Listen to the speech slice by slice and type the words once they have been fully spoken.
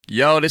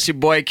Yo, this your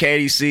boy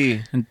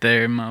KDC. And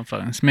there,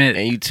 motherfucking Smith.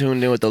 And you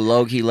tuned in with the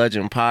Low Key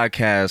Legend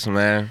podcast,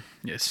 man.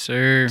 Yes,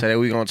 sir. Today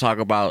we're going to talk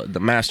about the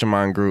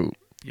Mastermind Group.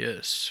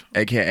 Yes.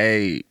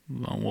 AKA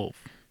Lone Wolf.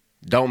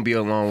 Don't be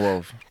a lone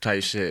wolf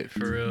type shit.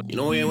 For real. You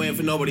know we ain't waiting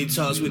for nobody to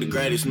tell us we the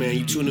greatest, man.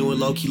 You tune in with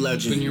Low Key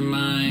Legend. In your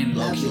mind.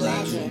 Low Key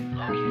Legend.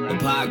 The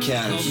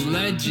podcast.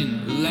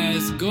 Legend.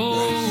 Let's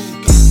go.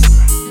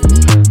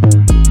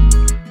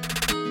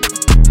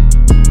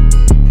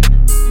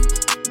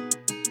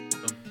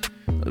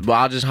 But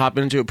I'll just hop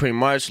into it pretty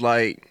much.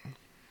 Like,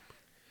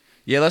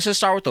 yeah, let's just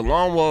start with the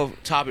lone wolf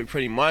topic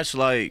pretty much.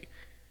 Like,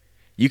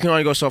 you can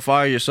only go so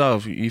far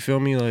yourself. You feel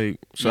me? Like,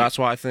 so that's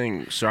why I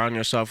think surround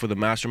yourself with a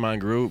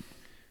mastermind group.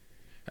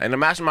 And the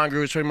mastermind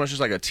group is pretty much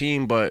just like a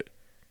team, but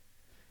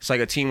it's like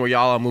a team where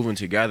y'all are moving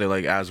together,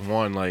 like, as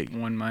one. Like,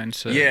 One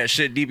mindset. yeah,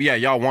 shit deep. Yeah,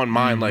 y'all one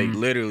mind, like,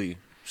 literally.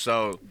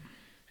 So,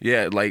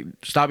 yeah, like,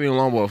 stop being a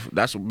lone wolf.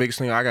 That's the biggest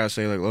thing I gotta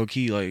say. Like, low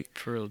key, like,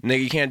 For real.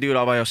 nigga, you can't do it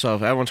all by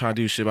yourself. Everyone trying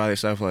to do shit by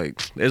themselves.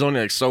 Like, there's only,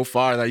 like, so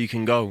far that you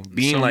can go.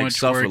 Being, so like, much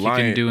work self-reliant.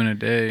 you can do in a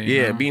day. you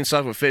Yeah, know? being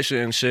self-efficient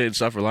and shit and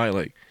self-reliant,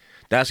 like,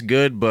 that's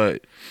good,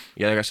 but,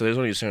 yeah, like I said, there's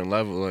only a certain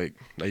level, like,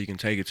 that you can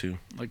take it to.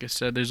 Like I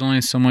said, there's only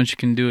so much you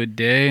can do a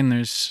day, and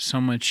there's so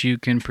much you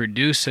can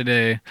produce a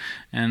day.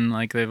 And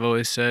like they've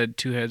always said,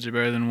 two heads are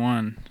better than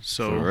one.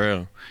 So For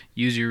real.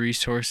 use your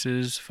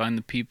resources, find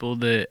the people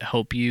that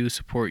help you,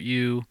 support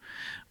you,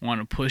 want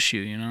to push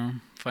you, you know?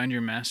 Find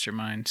your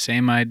mastermind.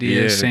 Same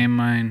idea, Yeah. same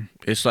mind.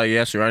 It's like,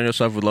 yeah, surround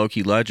yourself with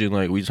low-key legend.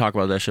 Like, we talk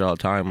about that shit all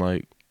the time.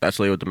 Like, that's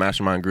like what the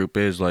mastermind group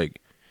is.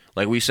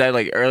 Like we said,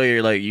 like,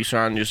 earlier, like, you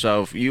surround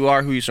yourself. You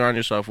are who you surround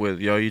yourself with.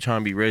 Yo, you trying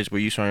to be rich, but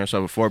you surround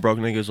yourself with 4 broke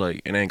niggas,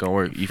 like, it ain't gonna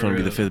work. You For finna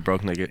be the real. 5th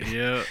broke nigga.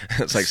 Yeah.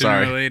 It's like,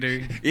 Sooner sorry. or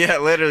later, Yeah,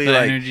 literally, the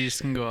like, energy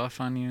just can go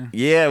off on you.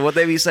 yeah, what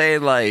they be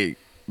saying, like,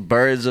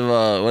 birds of,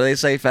 what do they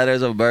say,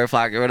 feathers of a bird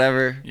flock or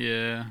whatever?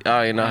 Yeah.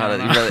 Oh, you know how I to,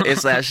 don't you know, know.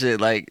 it's that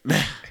shit, like,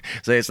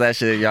 so it's that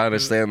shit, y'all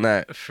understand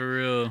that. For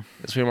real.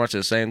 It's pretty much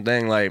the same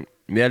thing. Like,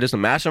 yeah, just a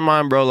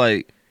mastermind, bro.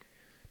 Like,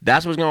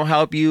 that's what's gonna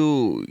help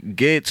you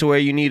get to where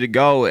you need to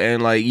go.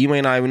 And, like, you may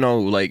not even know,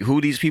 like,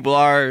 who these people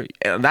are.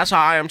 And that's how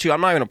I am too.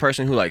 I'm not even a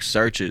person who, like,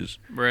 searches.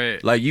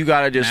 Right. Like, you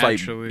gotta just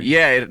Naturally. like,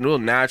 yeah, it will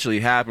naturally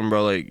happen,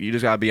 bro. Like, you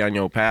just gotta be on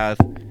your path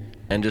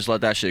and just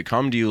let that shit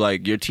come to you.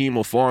 Like, your team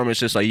will form. It's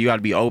just like you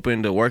gotta be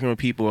open to working with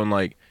people. And,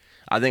 like,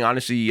 I think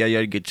honestly, yeah, you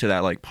gotta get to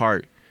that, like,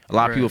 part. A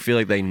lot of Right. people feel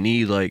like they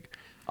need, like,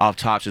 off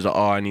top, just like,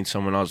 oh, I need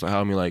someone else to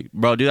help me. Like,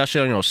 bro, do that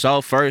shit on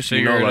yourself first.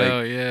 Figure you know, it like,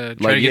 out, yeah.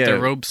 Try like, to get yeah. the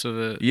ropes of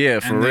it. Yeah,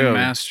 for and real. then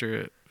master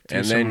it. to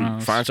and someone then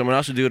else. find someone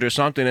else to do it or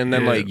something. And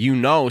then, Yeah. like, you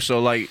know,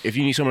 so, like, if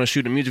you need someone to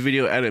shoot a music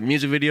video, edit a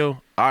music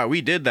video, all right, we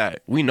did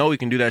that. We know we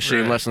can do that shit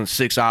in Right. less than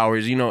 6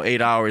 hours, you know,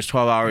 8 hours,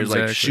 12 hours,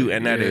 like, Exactly, shoot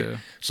and edit. yeah.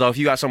 So if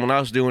you got someone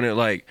else doing it,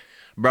 like,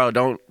 bro,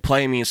 don't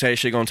play me and say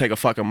shit gonna take a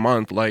fucking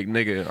month. Like,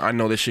 nigga, I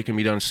know this shit can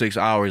be done in 6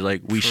 hours.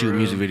 Like, we For shoot real.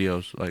 music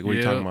videos. Like, what are you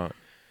Yeah. talking about?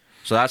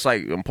 So that's,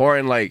 like,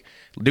 important. Like,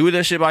 do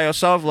this shit by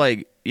yourself.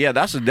 Like, yeah,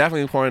 that's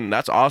definitely important.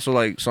 That's also,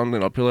 like,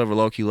 something, a pillar of a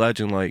low-key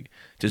legend. Like,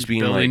 just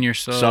being, Building like,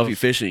 yourself.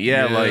 self-efficient.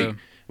 Yeah, Yeah. like,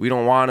 we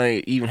don't want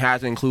to even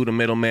have to include a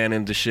middleman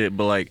into shit.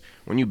 But, like,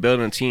 when you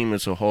build a team,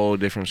 it's a whole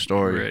different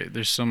story. Right.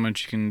 There's so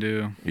much you can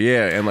do.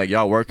 Yeah, and, like,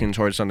 y'all working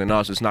towards something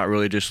else. It's not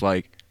really just,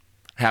 like,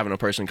 having a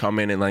person come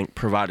in and, like,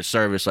 provide a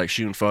service, like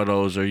shooting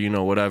photos or, you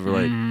know, whatever,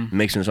 like,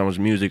 mixing someone's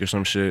music or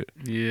some shit.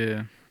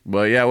 Yeah.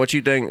 But, yeah, what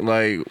you think,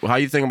 like, how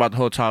you think about the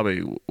whole topic?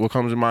 What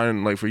comes to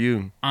mind, like, for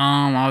you?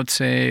 I would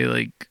say,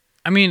 like,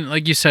 I mean,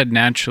 like you said,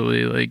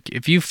 naturally, like,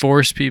 if you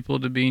force people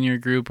to be in your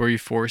group or you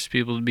force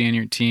people to be in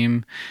your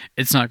team,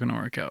 it's not going to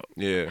work out.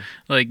 Yeah.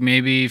 Like,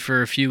 maybe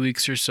for a few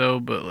weeks or so,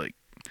 but, like,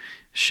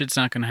 shit's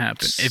not going to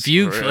happen. If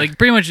you, For real. like,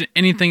 pretty much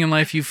anything in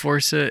life you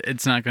force it,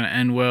 it's not going to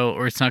end well,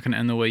 or it's not going to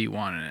end the way you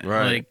wanted it.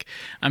 Right. Like,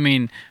 I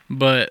mean,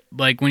 but,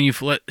 like, when you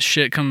let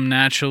shit come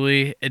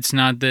naturally, it's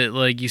not that,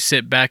 like, you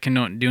sit back and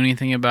don't do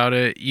anything about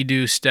it. You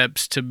do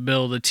steps to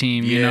build a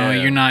team, you know?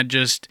 Yeah. You're not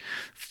just,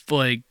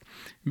 like,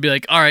 be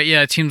like, all right,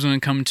 yeah, a team's gonna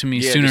come to me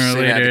Yeah, sooner just or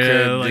sitting at the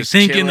later. crib, Like just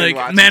thinking, chilling, like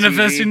watching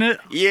manifesting TV. it.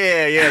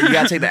 Yeah, you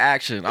gotta take the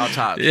action on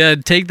top. Yeah,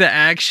 take the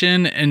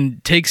action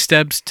and take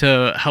steps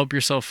to help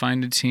yourself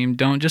find a team.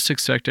 Don't just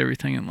expect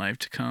everything in life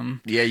to come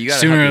Yeah, you gotta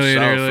sooner or help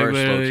yourself later. Like, first,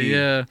 literally, low-key.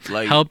 yeah,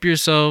 Like, help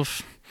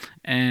yourself,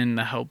 and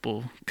the help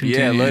will continue.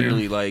 yeah,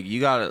 literally, like, you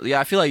gotta,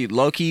 yeah, I feel like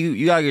low-key,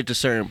 you gotta get to a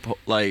certain,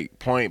 like,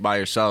 point by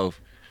yourself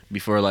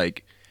before,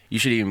 like, you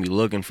should even be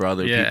looking for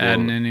other Yeah, people.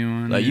 adding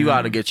anyone. Like, you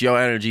gotta get your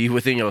energy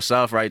within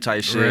yourself, right,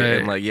 type shit, Right.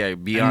 and, like, yeah,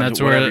 beyond that's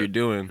whatever where- you're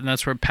doing. And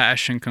that's where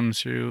passion comes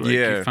through. Like,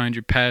 Yeah. you find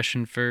your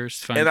passion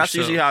first. Find And that's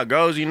yourself. usually how it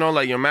goes, you know,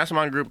 like, your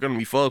mastermind group gonna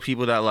be full of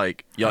people that,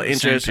 like, your Have the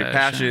same interests, your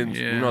passion, passions,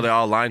 yeah. you know, they're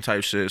all line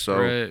type shit, so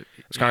Right.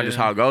 it's kind of just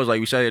how it goes. Like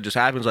we said, it just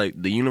happens, like,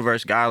 the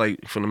universe guy, like,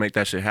 finna make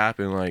that shit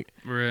happen, like,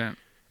 Right.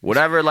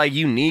 whatever, like,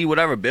 you need,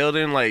 whatever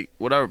building, like,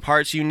 whatever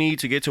parts you need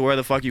to get to where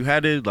the fuck you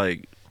headed,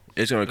 like,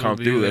 it's gonna come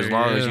be through there, as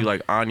long as yeah. you,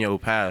 like, on your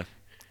path.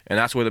 And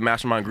that's where the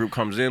mastermind group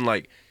comes in,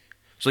 like,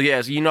 so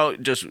yes, you know,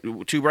 just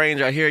two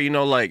brains right here, you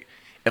know, like,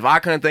 if I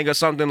couldn't think of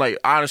something, like,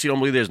 I honestly don't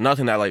believe there's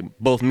nothing that, like,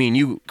 both me and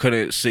you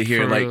couldn't sit here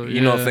For and, like, real,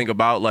 you know, yeah. think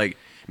about, like,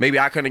 maybe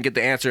I couldn't get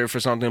the answer for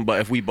something, but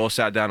if we both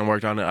sat down and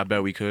worked on it, I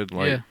bet we could.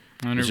 Like, yeah,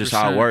 100%. it's just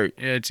how it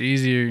worked. Yeah, it's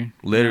easier.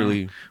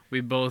 Literally.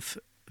 We both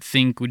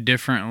think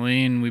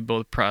differently, and we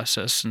both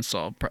process and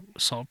solve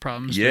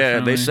problems. Yeah,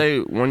 differently. they say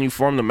when you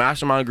form the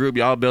mastermind group,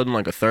 y'all building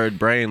like a third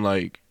brain,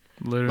 like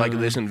Literally.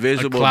 this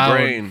invisible A cloud.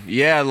 brain.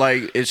 Yeah,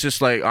 like it's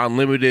just like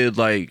unlimited,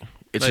 like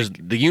it's Like-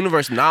 just the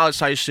universe knowledge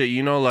type shit,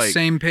 you know, like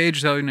Same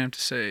page, though, you don't have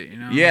to say it, you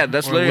know? yeah,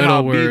 that's Or literally how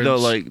it little be though.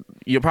 words. Like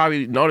you'll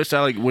probably notice that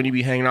like when you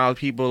be hanging out with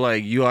people,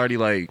 like you already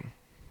like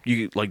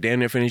you like damn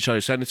near finish each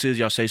other's sentences,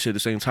 y'all say shit at the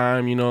same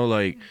time, you know,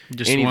 like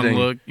just anything. one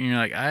look, and you're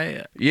like,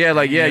 Yeah,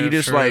 like yeah, Yeah, you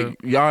just for like real.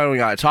 y'all don't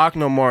gotta talk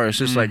no more. It's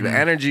just like the Mhm.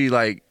 energy,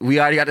 like we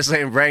already got the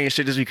same brain and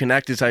shit just be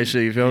connected type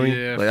shit, you feel me?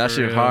 Yeah, Like that for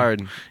shit real.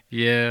 hard.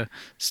 yeah,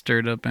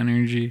 stirred up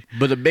energy.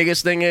 But the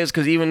biggest thing is,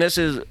 because even this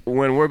is,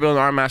 when we're building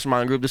our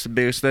mastermind group, this is the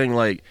biggest thing.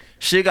 Like,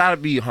 shit gotta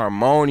be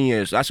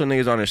harmonious. That's what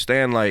niggas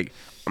understand. Like,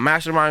 a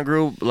mastermind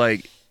group,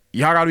 like,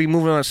 y'all gotta be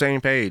moving on the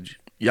same page.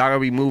 Y'all gotta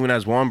be moving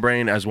as one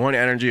brain, as one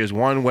energy, as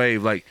one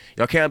wave. Like,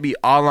 y'all can't be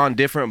all on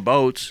different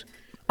boats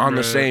on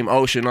the Right. same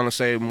ocean, on the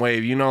same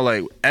wave. You know,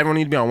 like, everyone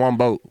needs to be on one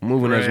boat,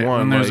 moving as Right. one.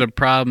 When there's like, a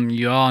problem,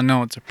 you all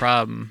know it's a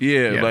problem. Yeah,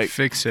 You gotta like-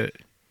 fix it.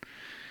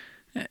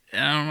 I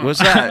don't know. what's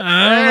that?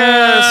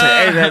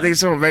 Hey, man, I think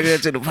someone bring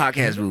it to the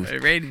podcast booth.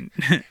 Rating.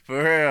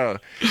 For real.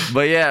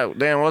 But yeah,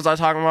 damn, what was I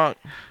talking about?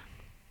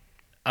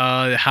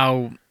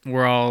 How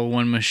we're all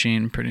one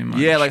machine, pretty much.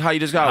 Yeah, like how you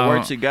just gotta work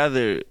How-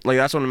 together. Like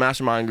that's on the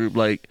mastermind group.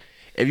 Like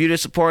if you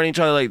just supporting each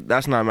other, like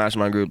that's not a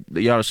mastermind group.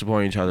 Y'all just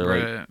supporting each other.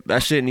 Like Right.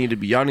 that shit need to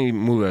be. Y'all need to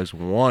move as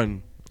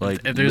one. Like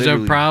if there's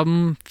literally. a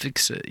problem,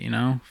 fix it. You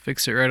know,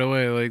 fix it right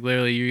away. Like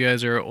literally, you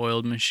guys are an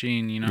oiled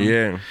machine. You know.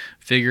 Yeah,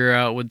 Figure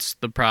out what's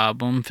the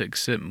problem,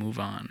 fix it, move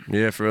on.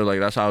 yeah, for real. Like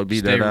that's how it be.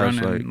 Stay That ass.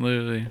 running, Like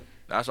literally.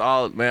 that's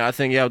all, man. I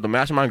think the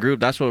mastermind group.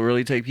 That's what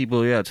really take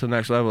people to the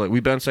next level. Like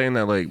we've been saying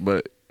that, like,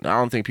 but I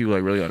don't think people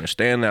like really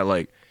understand that.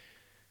 Like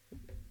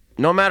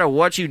no matter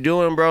what you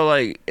doing, bro,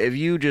 like if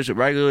you just a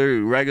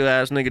regular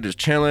ass nigga just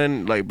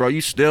chilling, like bro, you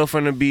still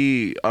finna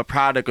be a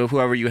product of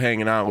whoever you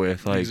hanging out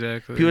with. Like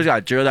Exactly. people just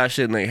gotta drill that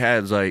shit in their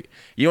heads. Like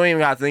you don't even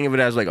gotta think of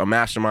it as like a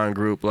mastermind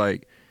group.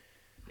 Like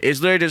it's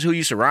literally just who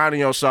you surrounding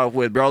yourself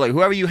with, bro. Like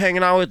whoever you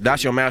hanging out with,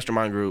 that's your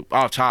mastermind group.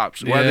 Off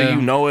tops. Whether Yeah.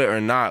 you know it or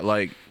not,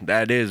 like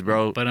that is,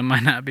 bro. But it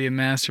might not be a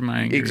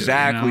mastermind group,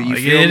 Exactly, You know? you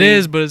Like, feel it me?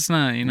 is, but it's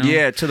not. You know.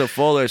 Yeah, to the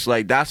fullest.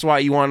 Like that's why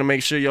you want to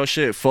make sure your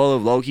shit full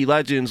of low-key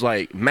legends,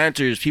 like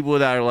mentors, people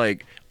that are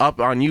like up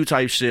on you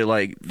type shit.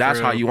 Like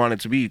that's how real. you want it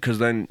to be, because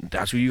then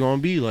that's who you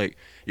gonna be. Like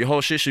your whole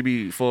shit should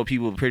be full of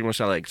people pretty much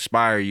that like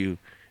inspire you.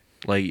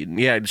 Like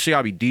yeah, the shit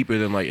gotta be deeper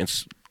than like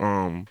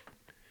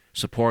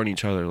supporting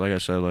each other. Like I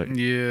said, like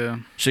Yeah.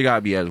 shit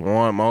gotta be as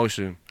one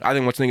motion. I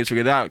think once niggas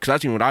figure that out, because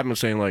that's even what I've been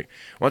saying. Like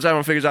once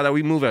everyone figures out that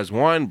we move as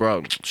one,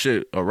 bro,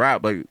 shit, a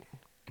rap. Like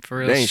For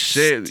real. There ain't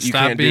shit you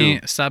stop can't being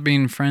do. stop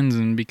being friends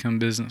and become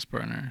business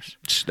partners.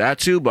 that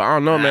too. But I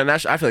don't know, man.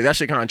 That's I feel like that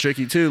shit kind of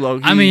tricky too,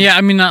 low. I mean, yeah,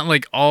 I mean not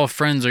like all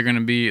friends are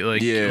gonna be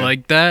like Yeah.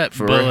 like that,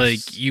 For but real.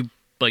 like you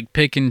like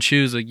pick and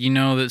choose. Like you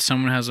know that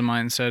someone has a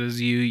mindset as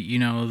you. You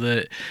know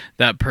that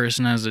that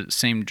person has the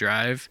same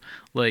drive.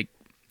 Like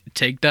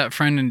take that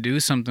friend and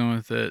do something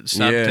with it.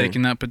 Stop Yeah.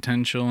 taking that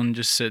potential and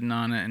just sitting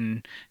on it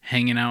and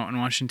hanging out and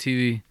watching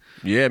TV.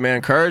 Yeah, man,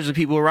 encourage the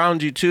people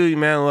around you too,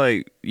 man.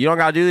 Like, you don't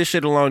gotta do this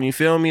shit alone. You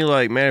feel me?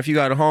 Like, man, if you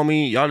got a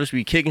homie, y'all just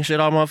be kicking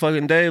shit all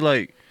motherfucking day.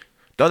 Like,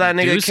 throw that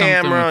Do nigga a something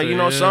camera, with you it,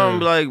 know, yeah.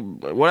 something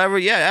like whatever.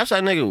 Yeah, ask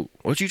that nigga,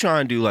 what you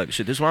trying to do? Like,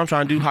 shit, this is what I'm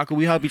trying to do. How can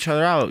we help each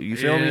other out? You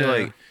feel me? Yeah.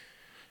 Like,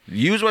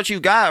 use what you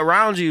got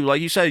around you.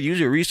 Like you said, use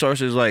your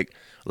resources. Like,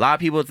 a lot of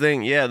people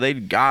think, yeah, they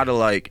gotta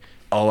like,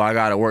 oh, I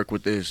gotta work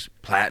with this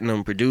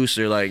platinum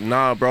producer. Like,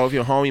 nah, bro, if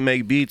your homie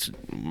make beats,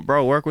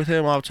 bro, work with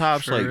him off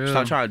tops. For Like, real.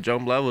 stop trying to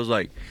jump levels.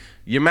 Like,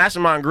 your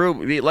mastermind group,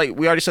 like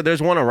we already said,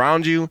 there's one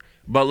around you,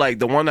 but like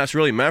the one that's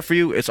really meant for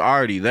you, it's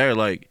already there.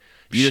 Like,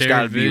 you just Share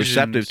gotta be visions.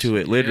 receptive to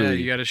it, Yeah,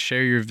 literally. you gotta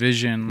share your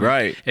vision. Like,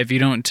 Right. If you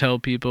don't tell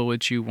people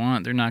what you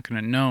want, they're not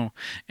gonna know.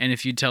 And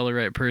if you tell the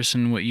right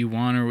person what you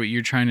want or what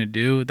you're trying to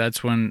do,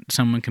 that's when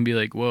someone can be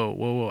like,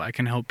 "Whoa, I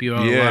can help you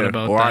out a Yeah, lot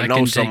about or that. I know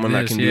can take someone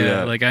that this. can do yeah,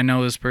 that." Like I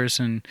know this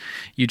person.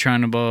 You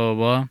trying to blah blah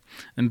blah,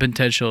 and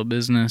potential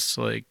business,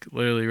 like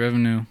literally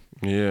revenue.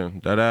 Yeah,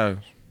 that ass.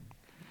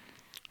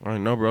 I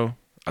know, bro.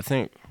 I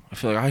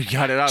feel like I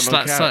got it out. No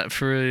cap. Slap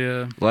for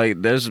yeah.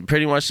 Like, that's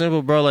pretty much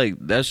simple, bro. Like,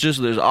 that's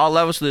just, there's all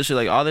levels to this shit.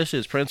 Like, all this shit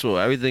is principle.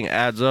 Everything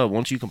adds up.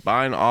 Once you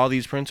combine all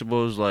these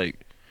principles,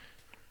 like,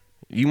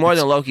 you more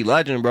than Loki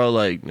legend, bro.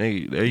 Like,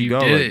 nigga, there you You go.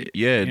 did Like, it,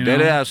 yeah, you dead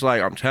know? ass.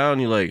 Like, I'm telling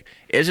you, like,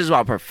 it's just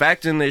about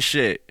perfecting this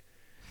shit.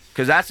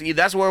 Cause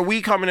that's where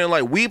we coming in.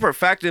 Like, we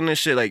perfecting this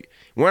shit. Like,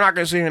 we're not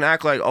gonna sit here and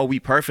act like, oh, we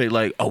perfect.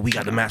 Like, oh, we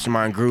got the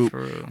mastermind group.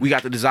 For real. We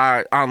got the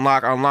desire,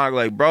 unlock.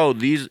 Like, bro,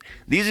 these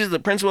are the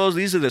principles.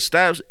 These are the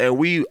steps, and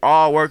we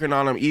all working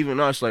on them.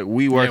 Even us, like,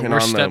 we working We're on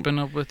them. stepping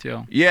up with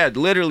y'all. Yeah,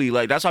 literally,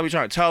 like that's how we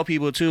trying to tell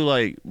people too.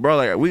 Like, bro,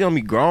 like we gonna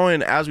be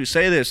growing as we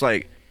say this.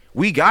 Like,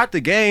 we got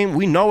the game.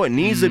 We know what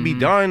needs to be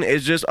done.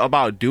 It's just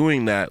about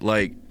doing that,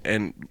 like,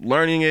 and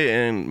learning it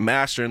and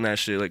mastering that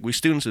shit. Like, we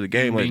students of the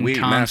game. Like, Being we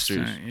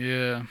constant, masters.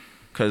 Yeah.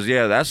 Cause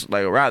yeah, that's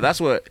like rap. That's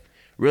what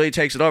really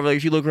takes it over. Like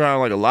if you look around,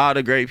 like a lot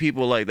of great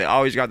people, like they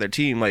always got their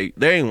team. Like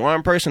there ain't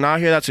one person out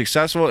here that's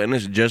successful, and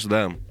it's just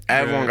them.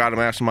 Everyone got a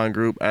mastermind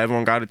group.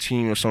 Everyone got a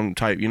team of some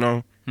type. You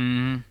know.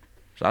 Mm-hmm.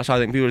 So that's how I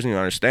think people just need to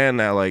understand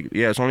that. Like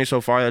yeah, it's only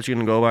so far that you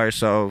can go by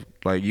yourself.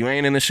 Like you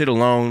ain't in this shit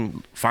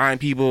alone. Find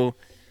people.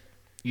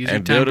 Use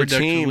And your time build a team,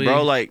 productively.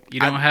 bro. Like you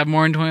don't have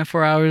more than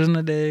 24 hours in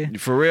a day.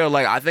 for real,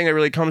 like I think it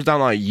really comes down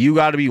like you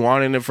got to be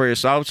wanting it for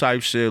yourself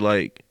type shit.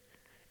 Like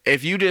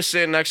if you just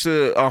sitting next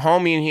to a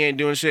homie and he ain't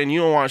doing shit and you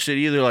don't want shit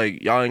either,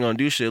 like y'all ain't gonna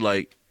do shit.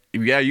 Like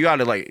yeah, you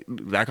gotta like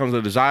that comes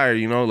with desire,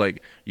 you know.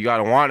 Like you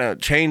gotta want to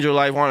change your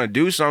life, want to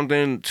do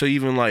something to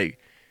even like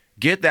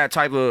get that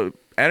type of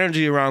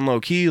energy around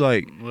low key.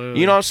 Like Literally.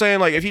 you know what I'm saying?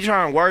 Like if you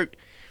trying to work,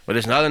 but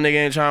this another nigga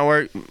ain't trying to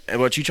work,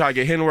 but you try to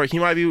get him to work, he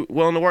might be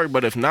willing to work.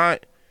 But if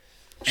not.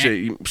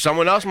 Shit,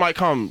 someone else might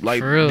come. Like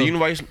For real. the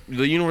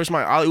universe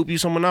might alley-oop you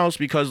someone else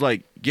because,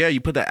 like, yeah, you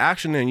put that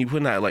action in, you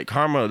put that like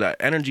karma, that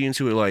energy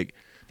into it, like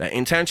that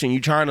intention. You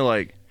trying to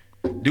like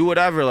do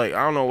whatever. Like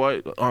I don't know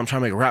what. Oh, I'm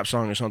trying to make a rap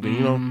song or something. You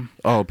know?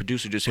 Oh,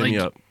 producer just hit me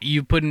up.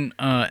 You putting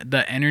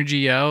that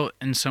energy out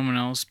and someone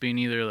else being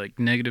either like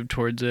negative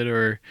towards it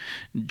or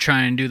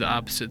trying to do the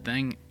opposite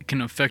thing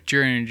can affect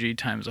your energy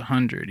times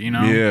 100. You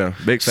know? Yeah,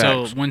 big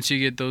facts. So once you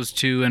get those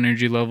two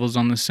energy levels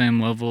on the same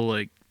level,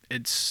 like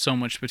it's so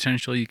much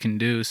potential you can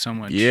do. So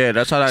much. Yeah,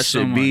 that's how that so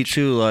should be much.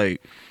 too.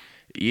 Like,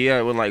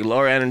 yeah, when like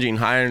lower energy and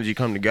high energy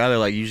come together,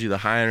 like usually the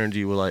high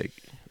energy will like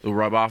it'll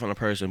rub off on a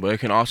person, but it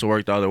can also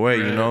work the other way.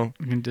 You Right. know?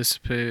 You can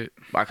dissipate.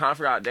 But I kind of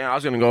forgot. Damn, I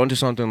was gonna go into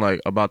something like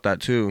about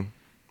that too.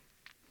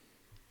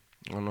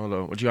 I don't know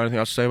though. What you got anything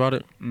else to say about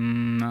it?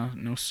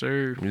 No,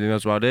 sir. You think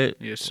that's about it?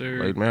 Yes,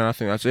 sir. Like, man, I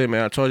think that's it,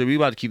 man. I told you we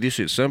about to keep this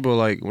shit simple.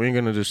 Like, we ain't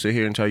gonna just sit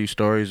here and tell you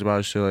stories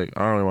about shit. Like,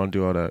 I don't really want to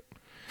do all that.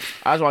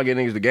 I just want to get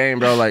niggas the game,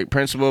 bro. Like,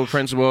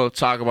 principle,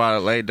 talk about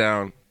it, lay it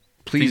down.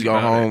 Please Think go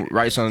about home, it.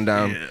 write something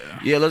down.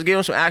 Yeah, let's give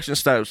them some action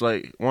steps.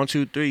 Like, 1,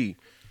 2, 3.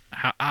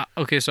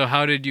 Okay, so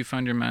how did you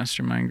find your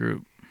mastermind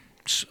group?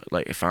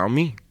 Like, it found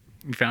me.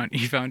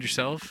 You found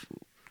yourself?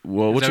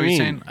 Well, Is what that you you're mean?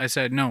 saying? I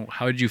said no.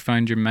 How did you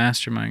find your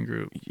mastermind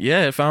group?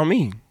 Yeah, it found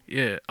me.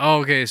 Yeah. Oh,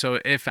 okay. So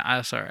I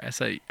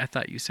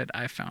thought you said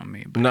I found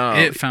me, but No.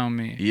 it found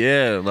me.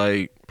 Yeah,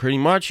 like, pretty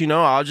much, you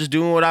know, I was just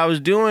doing what I was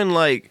doing.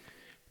 Like,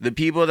 the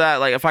people that,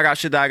 like, if I got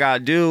shit that I gotta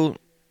do,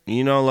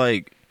 you know,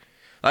 like,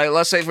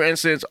 let's say, for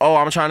instance,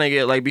 I'm trying to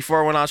get, like,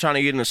 before when I was trying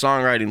to get into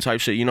songwriting type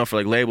shit, you know, for,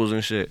 like, labels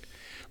and shit.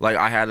 Like,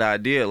 I had the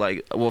idea,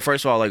 like, well,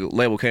 first of all, like, a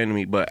label came to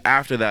me, but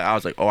after that, I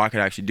was like, I could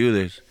actually do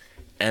this.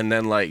 And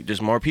then, like,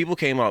 just more people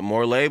came up,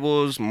 more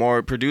labels,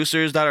 more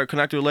producers that are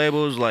connected with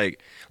labels. Like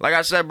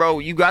I said, bro,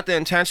 you got the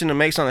intention to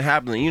make something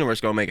happen, the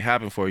universe gonna make it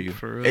happen for you.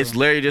 For real. It's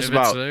literally just If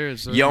it's about there,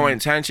 it's there. your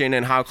intention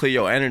and how clear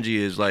your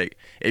energy is. Like,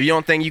 if you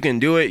don't think you can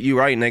do it, you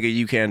right, nigga,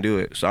 you can't do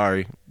it.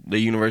 Sorry. The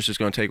universe is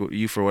gonna take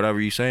you for whatever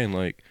you saying.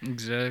 Like,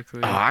 Exactly.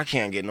 I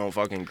can't get no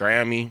fucking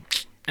Grammy.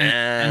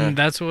 And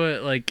that's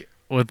what like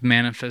with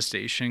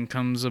manifestation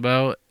comes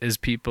about is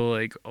people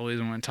like always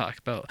want to talk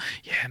about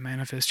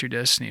manifest your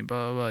destiny,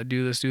 blah blah blah,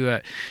 do this, do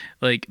that,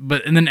 like,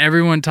 but and then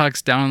everyone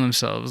talks down on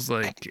themselves,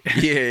 like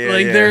Yeah,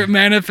 like yeah. they're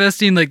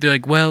manifesting, like they're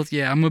like, well,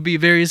 yeah, I'm gonna be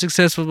very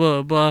successful,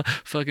 blah blah blah.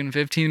 Fucking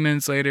 15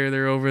 minutes later,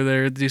 they're over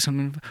there to do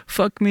something.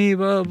 Fuck me,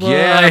 blah blah.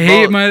 Yeah, I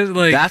hate bro. my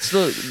like. That's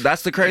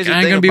the crazy I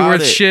ain't thing gonna be about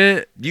worth it.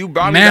 shit. You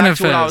brought me back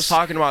to what I was Manifest.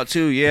 talking about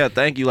too. Yeah,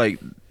 thank you. Like,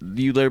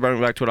 you literally brought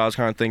me back to what I was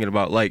kind of thinking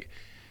about. Like,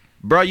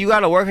 bro, you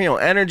gotta work on your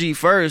energy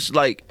first.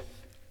 Like,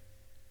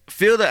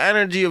 feel the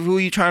energy of who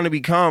you trying to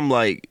become.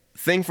 Like,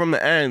 think from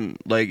the end.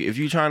 Like, if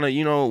you trying to,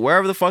 you know,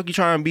 wherever the fuck you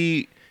trying to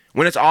be,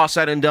 when it's all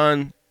said and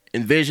done,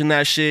 envision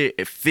that shit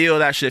and feel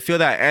that shit. Feel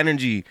that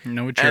energy.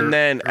 Know what you're And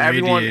then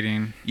everyone,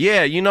 radiating.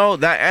 yeah, you know,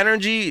 that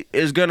energy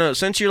is gonna,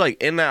 since you're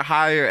like in that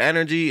higher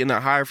energy, in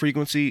that higher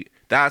frequency,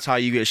 that's how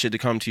you get shit to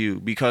come to you.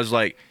 Because,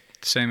 like,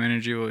 Same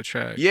energy will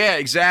attract. yeah,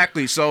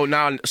 exactly. So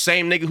now,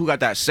 same nigga who got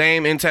that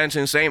same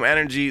intention, same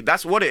energy.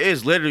 That's what it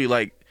is, literally.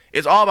 Like,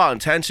 it's all about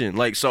intention.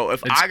 Like, so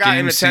if It's I got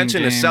an game, same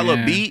intention to game, sell a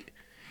yeah. beat,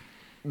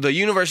 the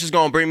universe is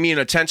gonna bring me an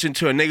attention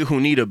to a nigga who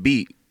need a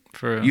beat.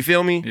 For real. You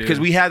feel me? Yeah.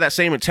 Because we have that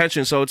same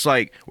intention, so it's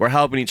like we're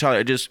helping each other.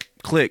 It just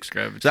clicks.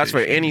 So that's for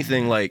Gravitation.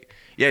 anything. Like,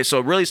 yeah. So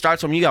it really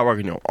starts from you gotta work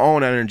on your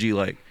own energy.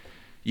 Like,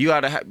 you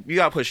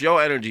gotta push your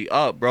energy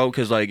up, bro.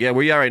 Because, like, yeah,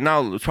 where you at right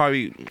now, it's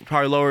probably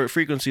lower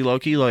frequency, low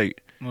key.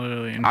 Like,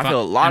 Literally, and I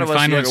feel a lot and of us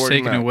find need to what's work on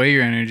taking that. away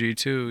your energy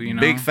too. You know,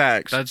 Big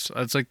facts. That's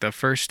like the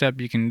first step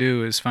you can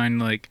do is find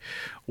like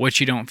what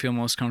you don't feel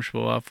most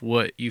comfortable off,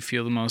 what you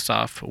feel the most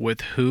off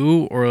with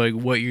who, or like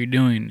what you're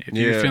doing. If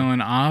you're Yeah.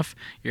 feeling off,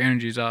 your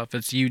energy's off.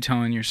 It's you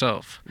telling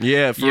yourself.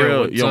 yeah, for Yo, real.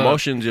 what's Your up?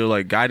 emotions, your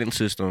like guidance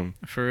system.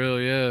 For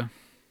real, yeah.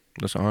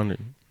 That's 100.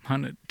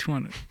 100,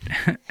 200.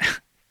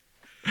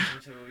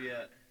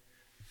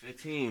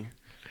 15.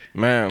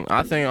 Man,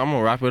 I think I'm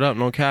gonna wrap it up.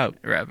 No cap.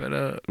 Wrap it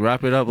up.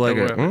 Wrap it up like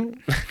a Don't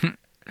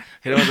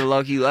hit on the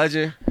low key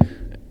legend.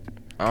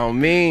 Oh,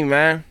 me,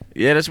 man.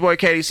 Yeah, this boy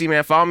KDC,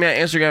 man. Follow me on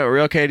Instagram at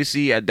real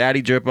KDC at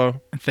Daddy Drippo.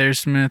 There's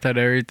Smith at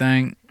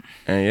everything.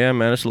 And yeah,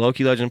 man, it's the Low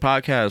Key Legend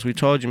podcast. We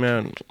told you,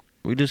 man.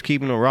 We just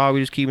keeping it raw. We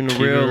just keeping it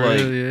Keep real. it Like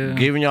real, yeah.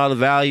 giving y'all the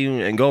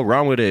value and go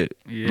run with it.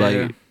 Yeah.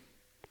 Like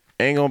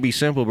ain't gonna be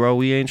simple, bro.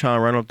 We ain't trying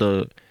to run up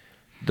the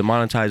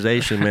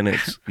monetization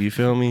minutes. You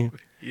feel me?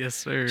 Yes,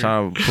 sir.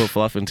 Trying to put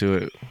fluff into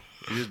it.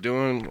 We just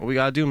doing what we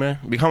gotta do, man.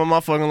 Become a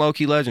motherfucking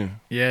low-key legend.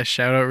 Yeah,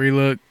 shout out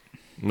Relook.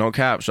 No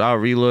cap. So I'll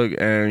relook,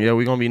 and yeah,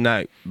 we gonna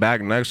be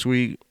back next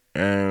week.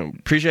 And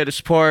appreciate the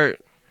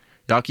support.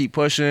 Y'all keep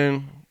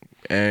pushing,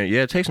 and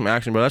yeah, take some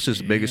action, bro. That's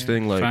just the biggest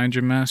thing. Like, find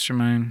your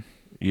mastermind.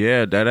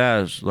 yeah, that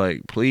ass.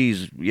 Like,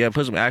 please, yeah,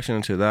 put some action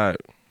into that.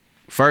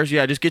 First,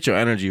 yeah, just get your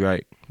energy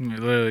right.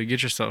 Literally,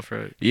 get yourself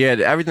right. Yeah,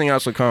 everything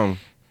else will come.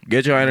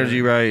 Get your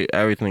energy right.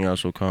 Everything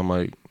else will come.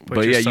 Like,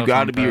 but yeah, you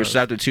got to be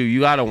receptive too. You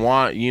got to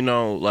want,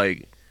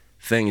 like,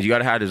 things. You got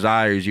to have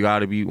desires. You got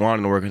to be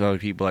wanting to work with other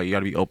people. Like, you got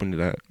to be open to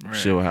that. Right.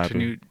 Shit will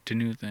happen. To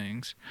new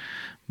things.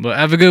 But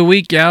have a good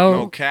week, y'all.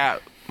 No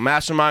cap.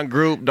 Mastermind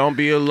group. Don't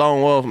be a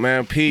lone wolf,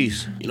 man.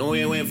 Peace. You know we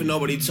ain't waiting for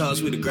nobody to tell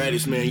us we the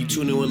greatest, man. You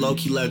tune in with Low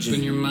Key Legend.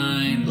 In your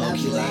mind. Low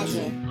Key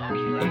Legend.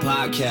 The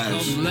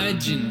podcast.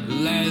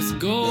 Legend. Let's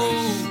go.